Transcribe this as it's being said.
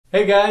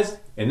Hey guys,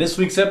 in this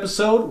week's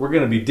episode, we're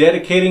going to be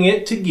dedicating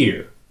it to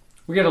gear.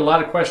 We get a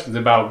lot of questions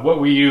about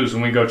what we use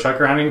when we go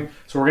chukar hunting,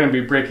 so we're going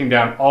to be breaking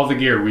down all the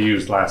gear we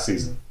used last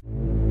season.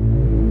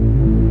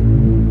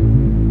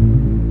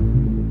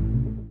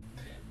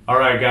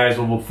 Alright guys,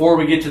 well before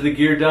we get to the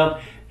gear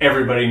dump,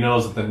 everybody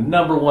knows that the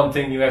number one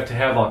thing you have to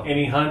have on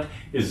any hunt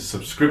is a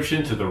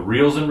subscription to the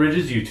Reels and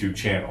Ridges YouTube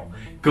channel.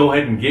 Go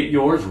ahead and get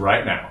yours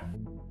right now.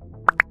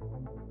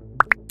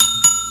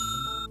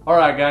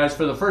 Alright guys,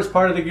 for the first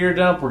part of the gear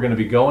dump, we're going to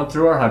be going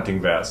through our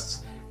hunting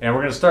vests. And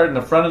we're going to start in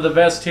the front of the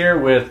vest here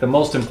with the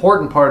most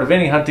important part of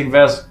any hunting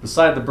vest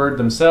beside the bird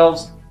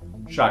themselves,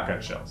 shotgun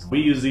shells.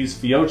 We use these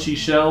Fiocchi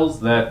shells,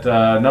 that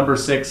number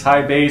 6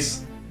 high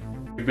base.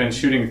 We've been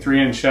shooting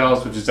 3-inch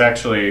shells, which is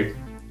actually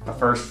a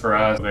first for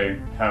us.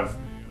 They have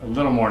a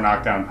little more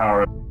knockdown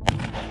power.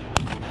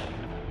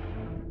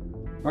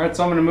 Alright,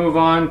 so I'm going to move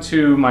on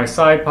to my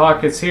side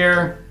pockets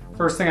here.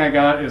 First thing I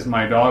got is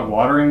my dog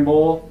watering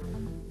bowl.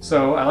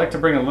 So I like to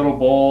bring a little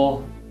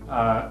bowl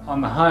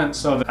on the hunt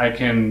so that I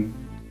can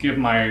give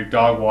my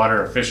dog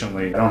water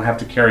efficiently. I don't have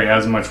to carry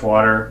as much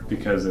water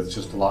because it's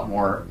just a lot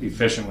more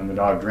efficient when the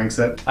dog drinks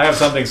it. I have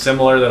something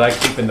similar that I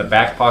keep in the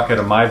back pocket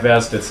of my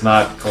vest. It's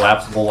not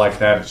collapsible like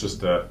that. It's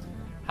just a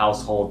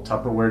household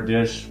Tupperware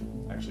dish.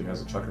 Actually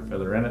has a chukar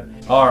feather in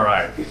it. All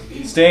right,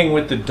 staying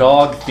with the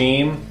dog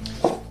theme,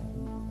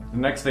 the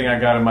next thing I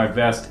got in my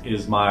vest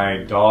is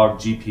my dog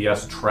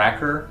GPS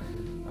tracker.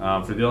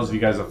 For those of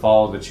you guys that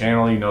follow the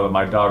channel, you know that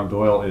my dog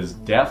Doyle is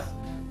deaf.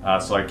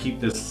 So I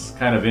keep this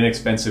kind of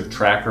inexpensive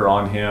tracker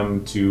on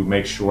him to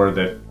make sure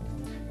that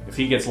if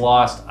he gets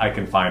lost, I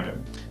can find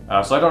him.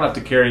 So I don't have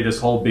to carry this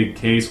whole big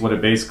case. What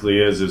it basically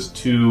is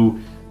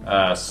 2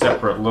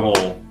 separate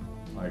little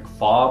like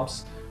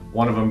fobs.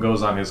 One of them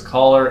goes on his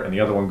collar and the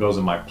other one goes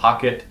in my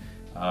pocket.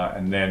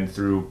 And then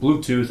through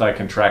Bluetooth, I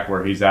can track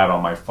where he's at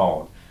on my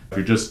phone. If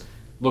you're just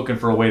looking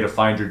for a way to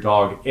find your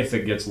dog if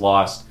it gets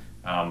lost,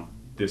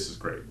 this is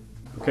great.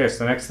 Okay,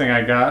 so the next thing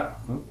I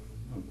got,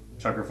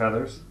 chukar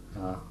feathers.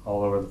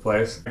 All over the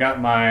place. I got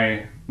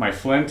my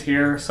flint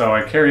here, so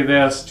I carry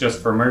this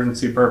just for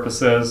emergency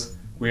purposes.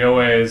 We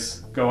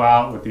always go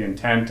out with the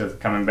intent of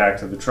coming back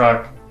to the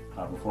truck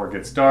before it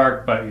gets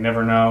dark, but you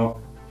never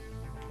know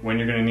when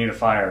you're going to need a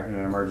fire in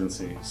an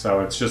emergency. So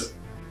it's just,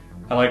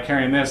 I like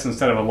carrying this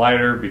instead of a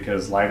lighter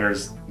because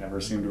lighters never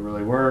seem to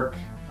really work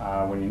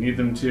when you need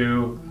them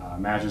to.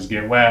 Matches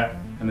get wet,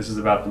 and this is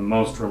about the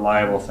most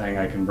reliable thing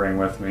I can bring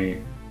with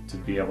me to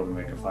be able to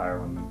make a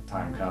fire when the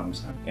time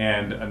comes.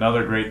 And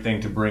another great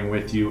thing to bring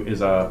with you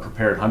is a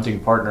prepared hunting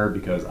partner,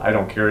 because I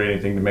don't carry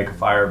anything to make a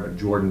fire, but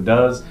Jordan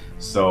does.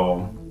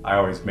 So I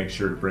always make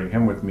sure to bring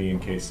him with me in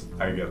case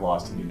I get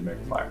lost and need to make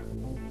a fire.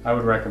 I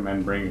would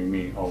recommend bringing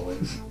me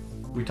always.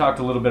 We talked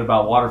a little bit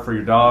about water for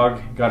your dog.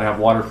 You gotta have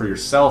water for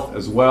yourself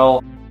as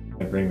well.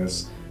 I bring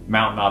this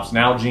Mountain Ops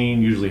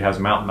Nalgene, usually has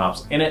Mountain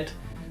Ops in it.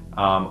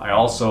 I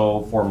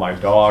also, for my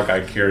dog, I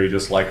carry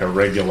just like a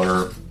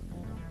regular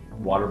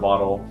water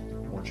bottle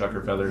or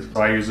chukar feathers. So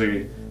I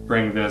usually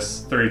bring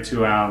this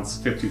 32-ounce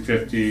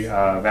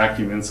 50/50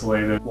 vacuum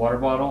insulated water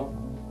bottle.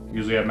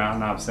 Usually have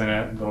Mountain Ops in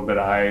it, a little bit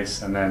of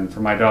ice, and then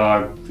for my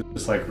dog,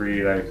 just like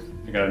Reed, I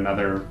got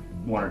another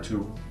 1 or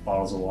 2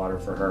 bottles of water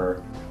for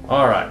her.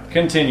 All right,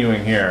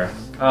 continuing here.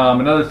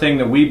 Another thing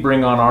that we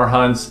bring on our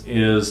hunts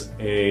is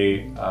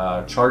a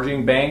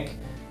charging bank.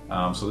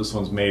 So this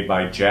one's made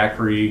by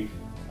Jackery.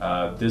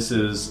 This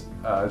is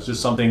it's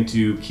just something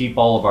to keep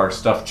all of our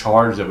stuff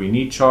charged that we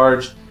need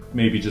charged,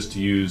 maybe just to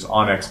use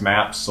Onyx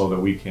maps so that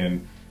we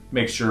can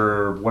make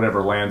sure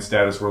whatever land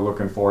status we're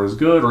looking for is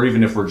good, or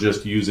even if we're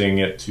just using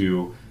it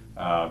to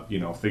you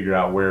know, figure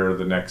out where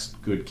the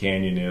next good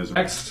canyon is.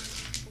 Next,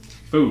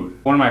 food.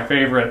 One of my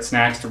favorite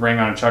snacks to bring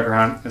on a chukar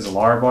hunt is a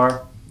Lara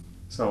bar.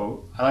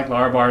 So I like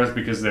Lara bars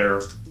because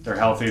they're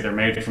healthy, they're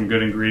made from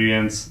good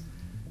ingredients,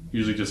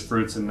 usually just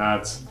fruits and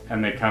nuts,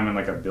 and they come in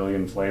like a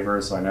billion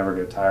flavors, so I never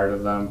get tired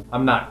of them.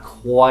 I'm not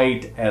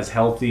quite as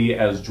healthy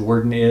as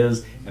Jordan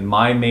is, and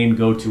my main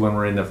go-to when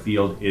we're in the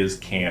field is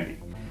candy.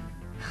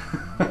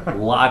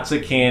 Lots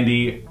of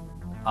candy.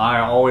 I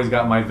always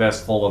got my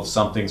vest full of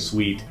something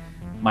sweet.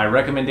 My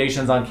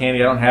recommendations on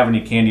candy, I don't have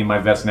any candy in my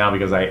vest now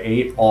because I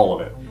ate all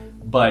of it.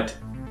 But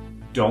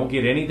don't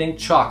get anything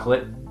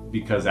chocolate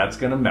because that's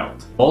gonna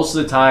melt. Most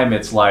of the time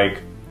it's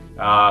like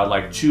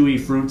chewy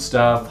fruit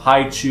stuff,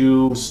 High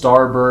Chew,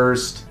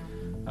 Starburst.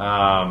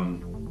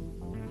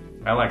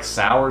 I like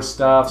sour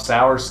stuff,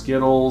 sour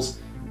Skittles.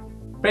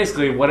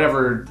 Basically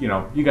whatever, you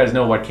know, you guys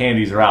know what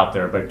candies are out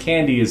there, but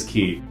candy is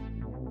key.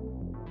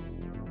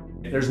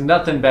 There's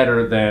nothing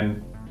better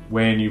than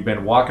when you've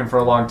been walking for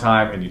a long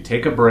time and you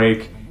take a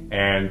break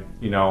and,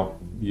 you know,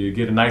 you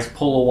get a nice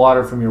pull of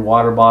water from your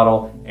water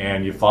bottle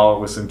and you follow it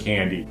with some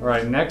candy. All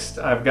right, next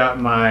I've got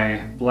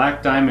my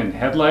Black Diamond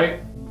headlight.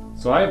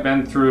 So I've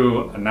been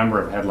through a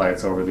number of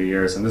headlights over the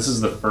years, and this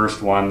is the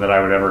first one that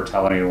I would ever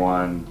tell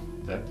anyone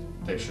that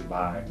they should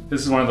buy.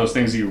 This is one of those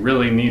things you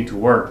really need to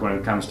work when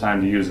it comes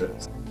time to use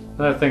it.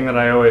 Another thing that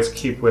I always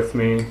keep with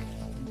me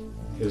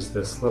is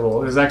this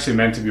little, it's actually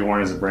meant to be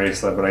worn as a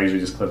bracelet, but I usually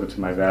just clip it to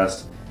my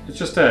vest. It's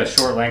just a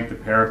short length of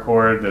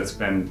paracord that's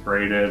been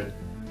braided.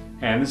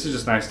 And this is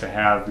just nice to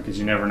have because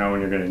you never know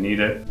when you're going to need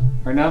it. All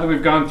right, now that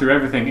we've gone through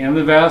everything in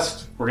the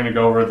vest, we're going to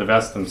go over the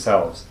vests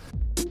themselves.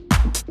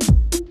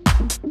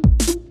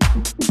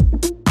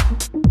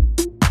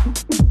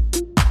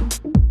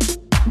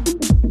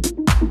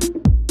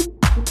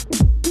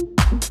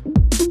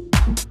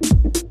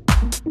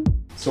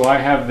 So I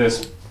have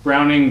this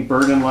Browning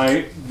Burden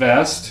Light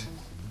vest.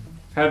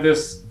 I've had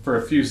this for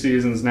a few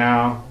seasons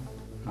now.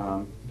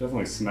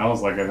 Definitely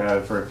smells like I've had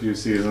it for a few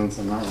seasons.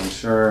 I'm not really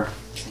sure.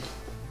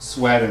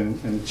 Sweat and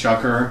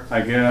Chukar, I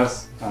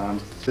guess.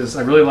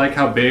 I really like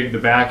how big the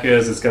back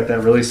is. It's got that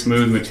really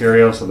smooth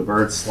material so the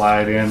birds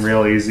slide in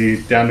real easy.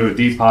 Down to a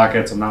deep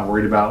pocket, so I'm not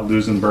worried about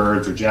losing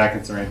birds or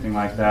jackets or anything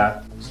like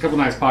that. There's a couple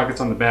nice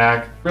pockets on the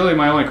back. Really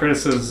my only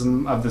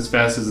criticism of this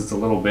vest is it's a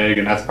little big,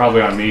 and that's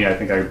probably on me. I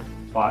think I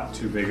bought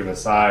too big of a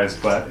size,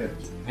 but it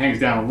hangs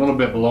down a little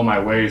bit below my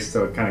waist,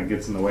 so it kind of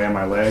gets in the way of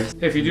my legs.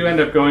 If you do end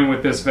up going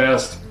with this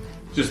vest,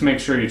 just make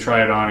sure you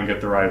try it on and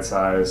get the right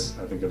size.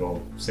 I think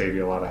it'll save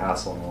you a lot of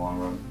hassle in the long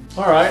run.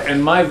 All right,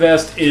 and my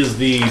vest is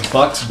the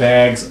Bucks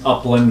Bags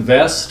Upland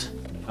vest.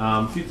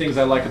 A few things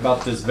I like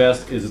about this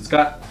vest is it's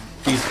got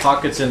these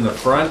pockets in the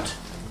front,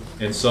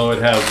 and so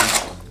it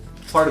has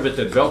part of it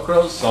that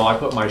Velcros, so I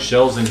put my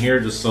shells in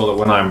here just so that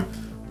when I'm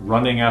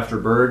running after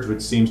birds,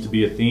 which seems to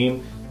be a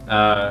theme,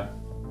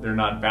 they're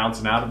not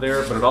bouncing out of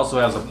there, but it also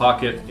has a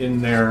pocket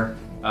in there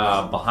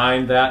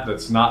behind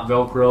that's not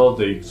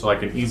Velcro, so I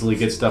can easily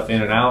get stuff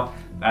in and out.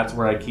 That's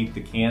where I keep the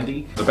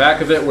candy. The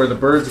back of it where the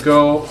birds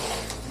go,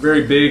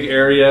 very big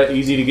area,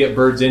 easy to get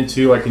birds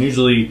into. I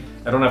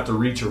don't have to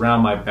reach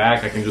around my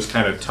back. I can just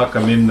kind of tuck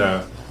them in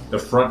the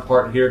front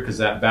part here because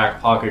that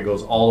back pocket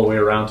goes all the way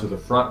around to the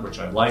front, which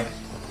I like.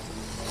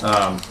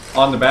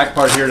 On the back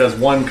part here, it has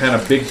one kind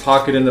of big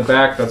pocket in the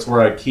back. That's where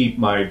I keep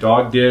my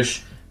dog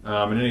dish.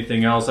 And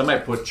anything else. I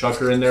might put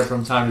Chukar in there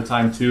from time to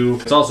time too.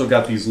 It's also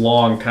got these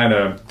long kind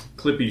of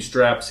clippy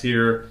straps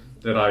here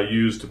that I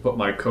use to put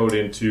my coat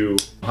into.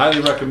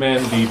 Highly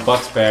recommend the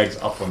Bucks Bags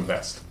Upland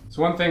vest.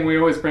 So one thing we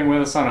always bring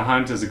with us on a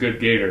hunt is a good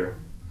gaiter.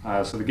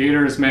 So the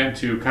gaiter is meant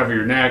to cover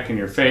your neck and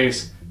your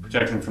face,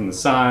 protection from the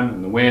sun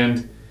and the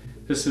wind.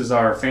 This is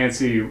our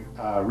fancy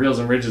Reels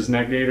and Ridges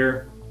neck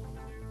gaiter.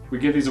 We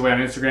give these away on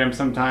Instagram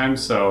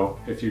sometimes, so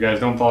if you guys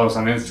don't follow us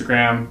on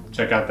Instagram,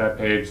 check out that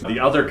page.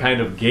 The other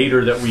kind of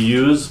gaiter that we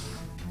use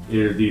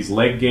are these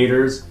leg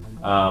gaiters.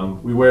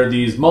 We wear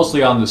these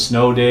mostly on the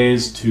snow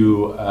days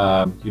to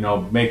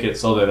make it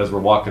so that as we're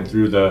walking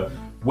through the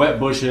wet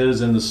bushes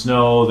and the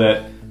snow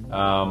that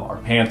our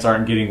pants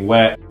aren't getting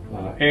wet.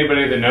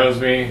 Anybody that knows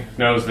me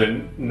knows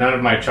that none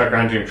of my Chukar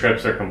hunting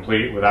trips are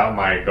complete without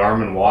my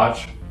Garmin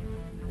watch.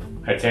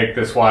 I take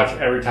this watch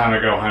every time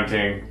I go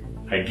hunting.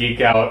 I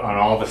geek out on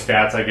all the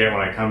stats I get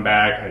when I come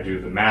back. I do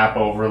the map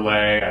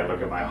overlay. I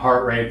look at my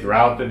heart rate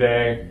throughout the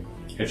day.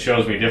 It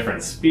shows me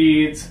different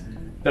speeds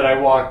that I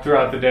walk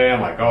throughout the day.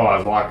 I'm like, oh, I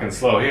was walking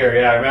slow here.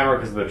 Yeah, I remember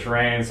because of the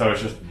terrain. So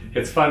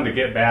it's fun to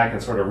get back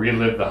and sort of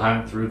relive the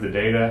hunt through the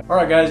data. All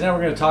right, guys, now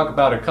we're going to talk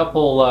about a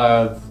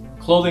couple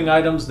clothing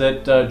items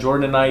that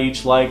Jordan and I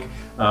each like.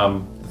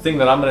 The thing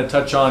that I'm going to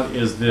touch on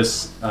is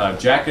this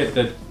jacket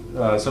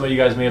that some of you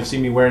guys may have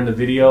seen me wear in the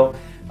video.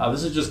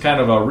 This is just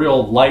kind of a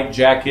real light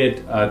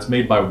jacket. It's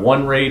made by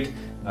One Rate.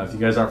 If you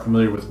guys aren't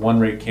familiar with One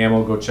Rate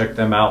Camo, go check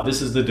them out.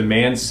 This is the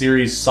Demand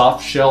Series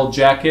soft shell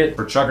jacket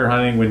for Chukar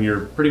hunting when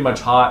you're pretty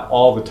much hot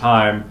all the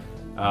time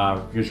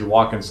because you're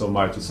walking so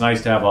much. It's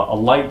nice to have a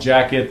light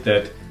jacket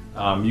that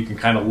you can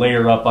kind of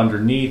layer up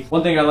underneath.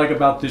 One thing I like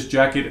about this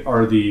jacket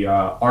are the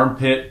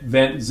armpit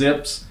vent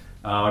zips.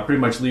 I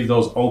pretty much leave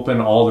those open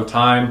all the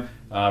time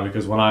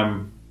because when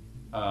I'm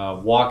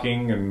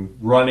walking and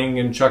running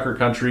in Chukar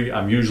country,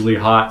 I'm usually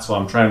hot, so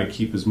I'm trying to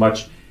keep as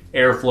much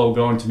airflow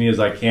going to me as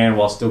I can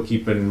while still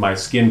keeping my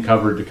skin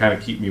covered to kind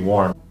of keep me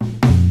warm.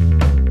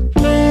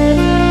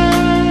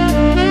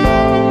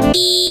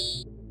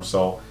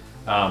 So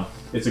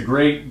it's a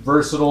great,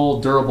 versatile,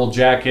 durable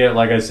jacket.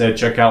 Like I said,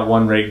 check out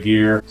One Rate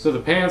gear. So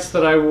the pants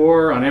that I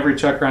wore on every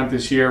Chukar hunt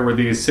this year were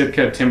these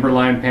Sitka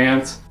Timberline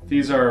pants.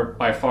 These are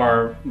by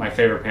far my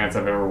favorite pants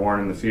I've ever worn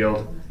in the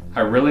field.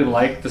 I really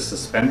like the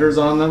suspenders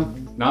on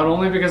them, not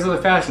only because of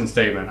the fashion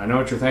statement, I know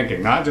what you're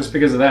thinking, not just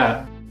because of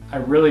that. I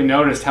really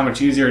noticed how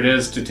much easier it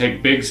is to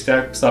take big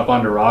steps up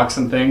onto rocks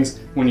and things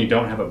when you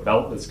don't have a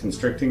belt that's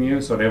constricting you,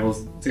 so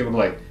it's able to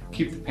like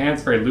keep the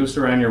pants very loose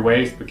around your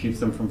waist but keeps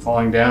them from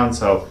falling down.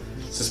 So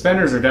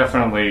suspenders are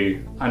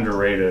definitely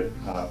underrated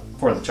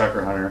for the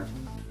Chukar hunter.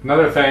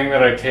 Another thing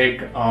that I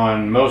take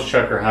on most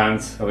Chukar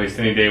hunts, at least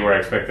any day where I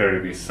expect there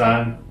to be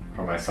sun,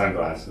 are my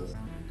sunglasses.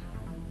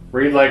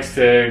 Reed likes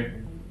to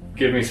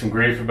give me some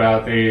grief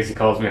about these. He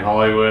calls me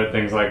Hollywood,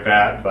 things like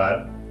that,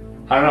 but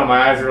I don't know,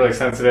 my eyes are really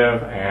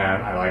sensitive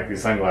and I like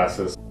these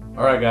sunglasses.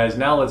 All right, guys,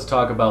 now let's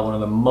talk about one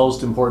of the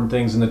most important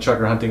things in the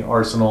Chukar hunting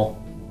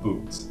arsenal,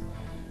 boots.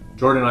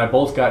 Jordan and I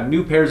both got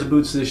new pairs of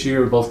boots this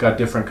year. We both got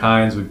different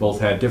kinds. We both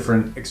had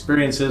different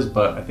experiences,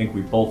 but I think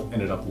we both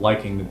ended up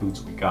liking the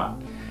boots we got.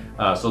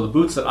 So the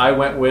boots that I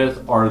went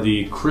with are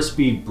the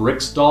Crispy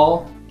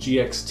Brickstall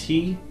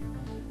GXT.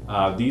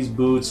 These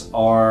boots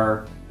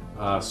are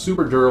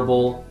super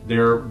durable.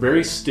 They're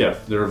very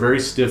stiff. They're a very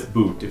stiff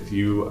boot. If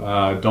you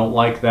don't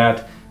like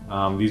that,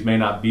 these may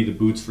not be the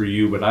boots for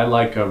you, but I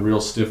like a real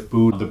stiff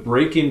boot. The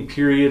break-in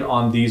period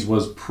on these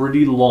was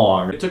pretty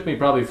long. It took me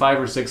probably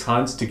 5 or 6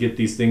 hunts to get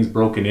these things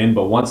broken in,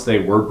 but once they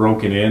were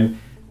broken in,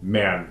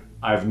 man,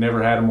 I've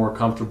never had a more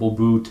comfortable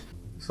boot.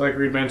 So like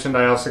Reed mentioned,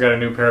 I also got a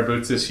new pair of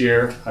boots this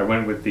year. I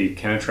went with the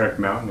Kenetrek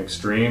Mountain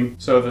Extreme.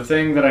 So the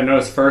thing that I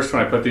noticed first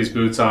when I put these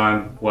boots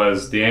on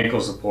was the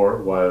ankle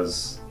support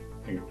was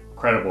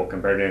incredible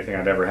compared to anything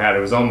I'd ever had. It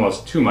was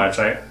almost too much.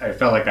 I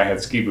felt like I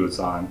had ski boots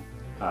on.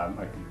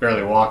 I could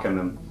barely walk in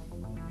them.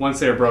 Once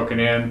they're broken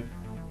in,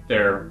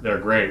 they're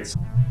great.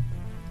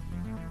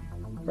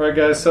 Alright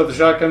guys, so the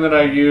shotgun that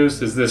I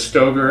used is this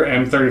Stoeger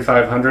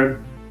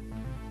M3500.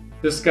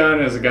 This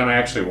gun is a gun I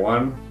actually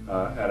won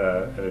at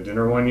a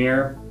dinner one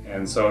year,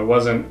 and so it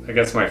wasn't, I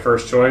guess, my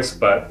first choice,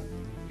 but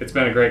it's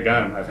been a great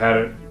gun. I've had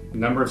it a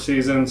number of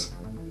seasons,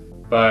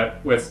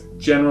 but with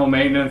general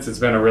maintenance, it's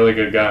been a really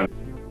good gun.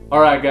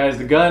 Alright guys,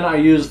 the gun I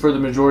used for the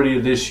majority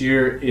of this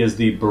year is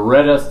the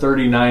Beretta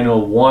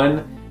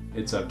 3901.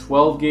 It's a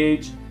 12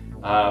 gauge.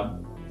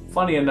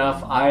 Funny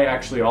enough, I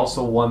actually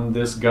also won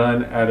this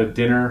gun at a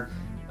dinner.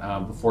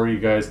 Before you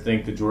guys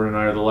think that Jordan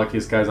and I are the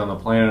luckiest guys on the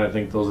planet, I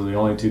think those are the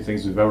only 2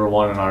 things we've ever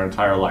won in our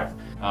entire life.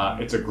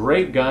 It's a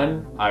great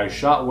gun. I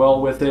shot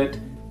well with it,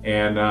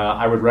 and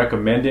I would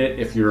recommend it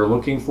if you're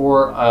looking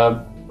for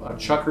a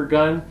Chukar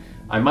gun.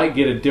 I might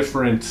get a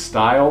different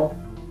style.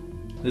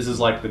 This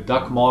is like the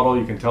duck model,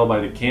 you can tell by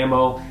the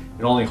camo.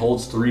 It only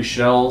holds 3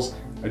 shells.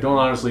 I don't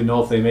honestly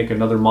know if they make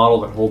another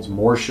model that holds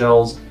more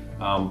shells,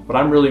 but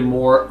I'm really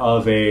more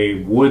of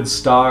a wood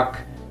stock,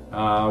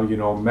 you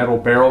know, metal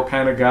barrel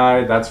kind of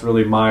guy. That's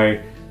really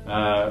my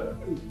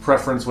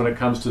preference when it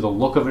comes to the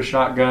look of a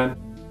shotgun.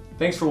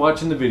 Thanks for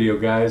watching the video,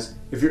 guys.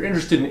 If you're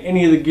interested in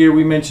any of the gear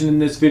we mentioned in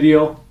this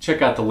video,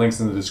 check out the links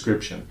in the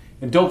description.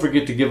 And don't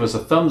forget to give us a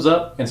thumbs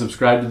up and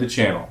subscribe to the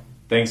channel.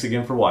 Thanks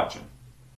again for watching.